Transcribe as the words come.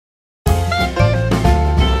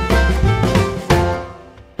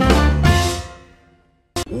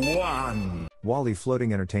1. WALI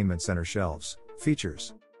Floating Entertainment Center Shelves.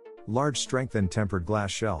 Features: large strengthened tempered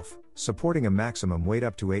glass shelf, supporting a maximum weight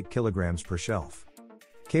up to 8 kg per shelf.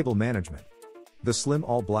 Cable management. The slim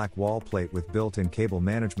all-black wall plate with built-in cable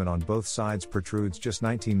management on both sides protrudes just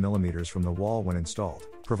 19 mm from the wall when installed,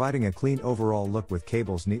 providing a clean overall look with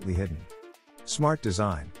cables neatly hidden. Smart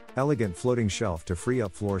design, elegant floating shelf to free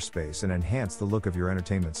up floor space and enhance the look of your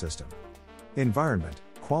entertainment system. Environment,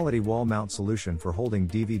 quality wall mount solution for holding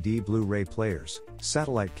DVD Blu-ray players,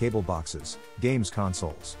 satellite cable boxes, games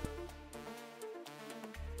consoles.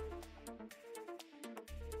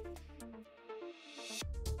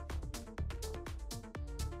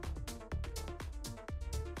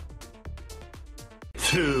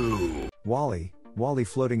 WALI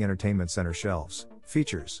Floating Entertainment Center Shelves.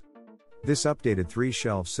 Features: this updated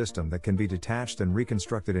 3-shelf system that can be detached and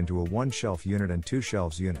reconstructed into a 1-shelf unit and 2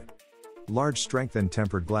 shelves unit. Large strengthened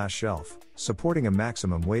tempered glass shelf, supporting a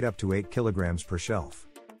maximum weight up to 8 kg per shelf.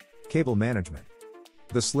 Cable management.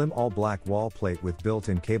 The slim all-black wall plate with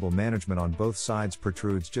built-in cable management on both sides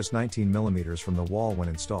protrudes just 19 mm from the wall when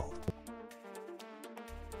installed.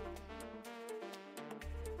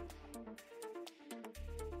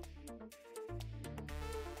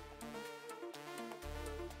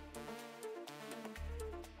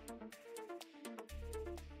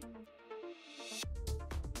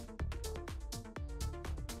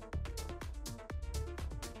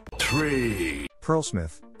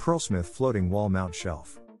 PERLESMITH Floating Wall Mount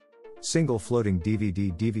Shelf. Single floating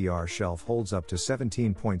DVD DVR shelf holds up to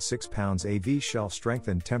 17.6 pounds AV shelf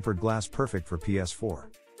strengthened tempered glass perfect for PS4.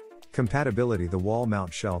 Compatibility: the wall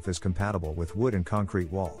mount shelf is compatible with wood and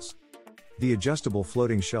concrete walls. The adjustable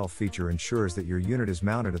floating shelf feature ensures that your unit is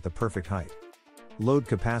mounted at the perfect height. Load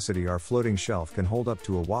capacity: our floating shelf can hold up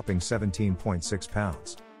to a whopping 17.6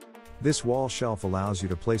 pounds. This wall shelf allows you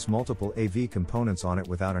to place multiple AV components on it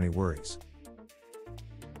without any worries.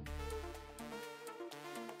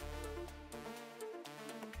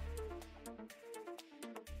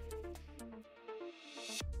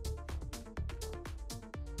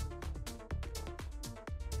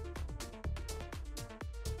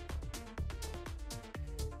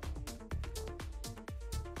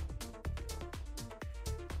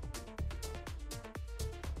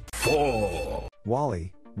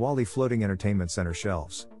 WALI Floating Entertainment Center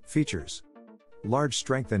Shelves. Features: large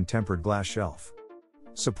strengthened tempered glass shelf,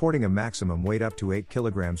 supporting a maximum weight up to 8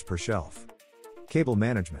 kg per shelf. Cable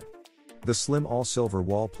management. The slim all-silver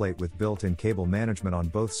wall plate with built-in cable management on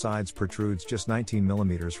both sides protrudes just 19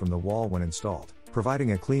 mm from the wall when installed,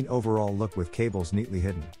 providing a clean overall look with cables neatly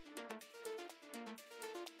hidden.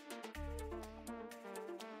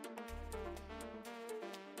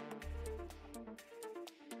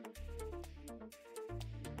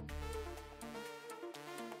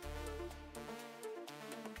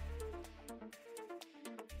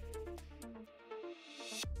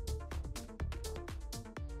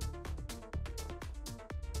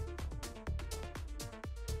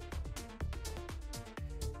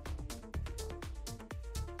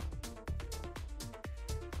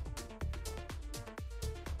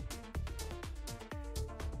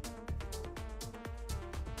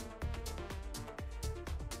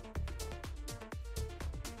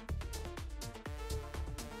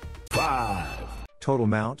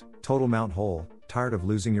 TotalMount hole. Tired of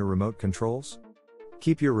losing your remote controls?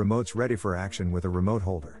 Keep your remotes ready for action with a remote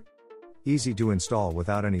holder. Easy to install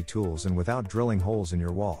without any tools and without drilling holes in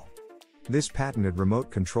your wall. This patented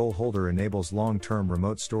remote control holder enables long-term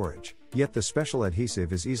remote storage, yet the special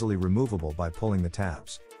adhesive is easily removable by pulling the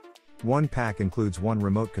tabs. One pack includes one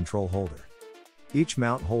remote control holder. Each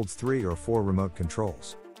mount holds 3 or 4 remote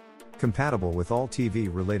controls. Compatible with all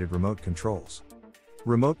TV-related remote controls.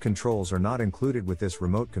 Remote controls are not included with this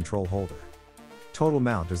remote control holder.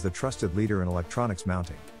 TotalMount is the trusted leader in electronics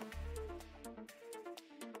mounting.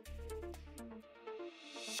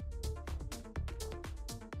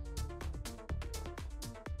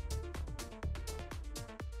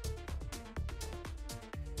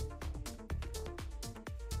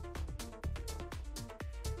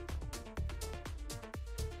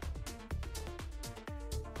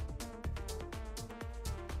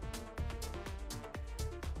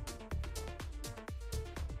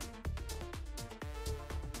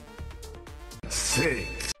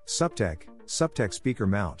 Suptek speaker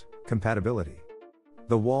mount. Compatibility.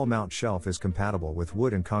 The wall mount shelf is compatible with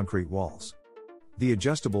wood and concrete walls. The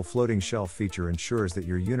adjustable floating shelf feature ensures that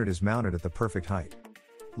your unit is mounted at the perfect height.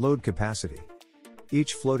 Load capacity.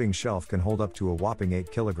 Each floating shelf can hold up to a whopping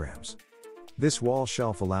 8 kg. This wall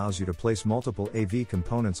shelf allows you to place multiple AV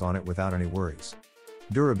components on it without any worries.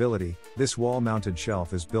 Durability: this wall-mounted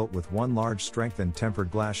shelf is built with one large strengthened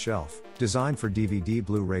tempered glass shelf, designed for DVD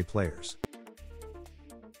Blu-ray players.